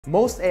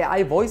Most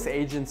AI voice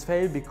agents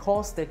fail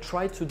because they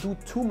try to do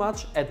too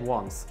much at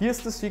once. Here's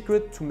the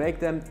secret to make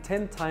them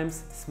 10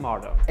 times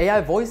smarter. AI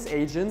voice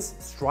agents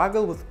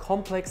struggle with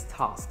complex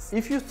tasks.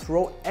 If you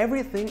throw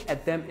everything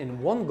at them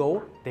in one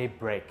go, they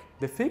break.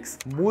 The fix?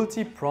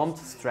 Multi-prompt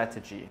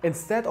strategy.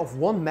 Instead of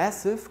one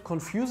massive,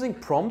 confusing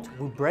prompt,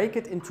 we break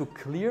it into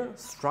clear,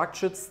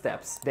 structured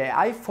steps. The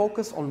AI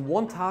focus on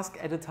one task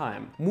at a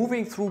time,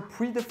 moving through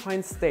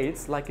predefined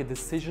states like a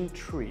decision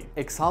tree.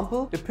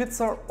 Example, the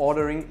pizza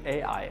ordering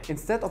AI.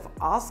 Instead of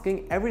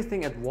asking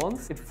everything at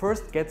once, it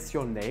first gets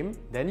your name,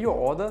 then your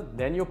order,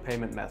 then your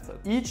payment method.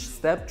 Each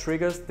step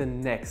triggers the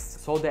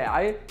next, so the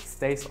AI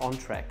stays on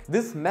track.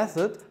 This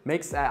method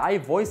makes AI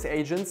voice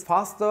agents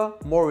faster,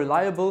 more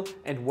reliable,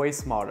 and way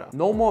smarter.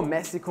 No more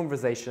messy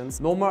conversations,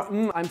 no more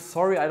I'm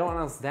sorry, I don't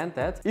understand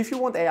that. If you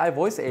want AI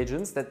voice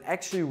agents that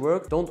actually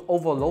work, don't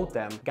overload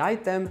them.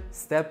 Guide them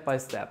step by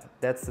step.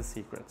 That's the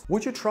secret.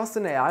 Would you trust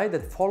an AI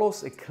that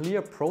follows a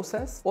clear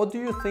process? Or do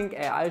you think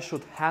AI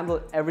should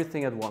handle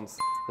everything at once?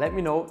 Let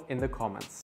me know in the comments.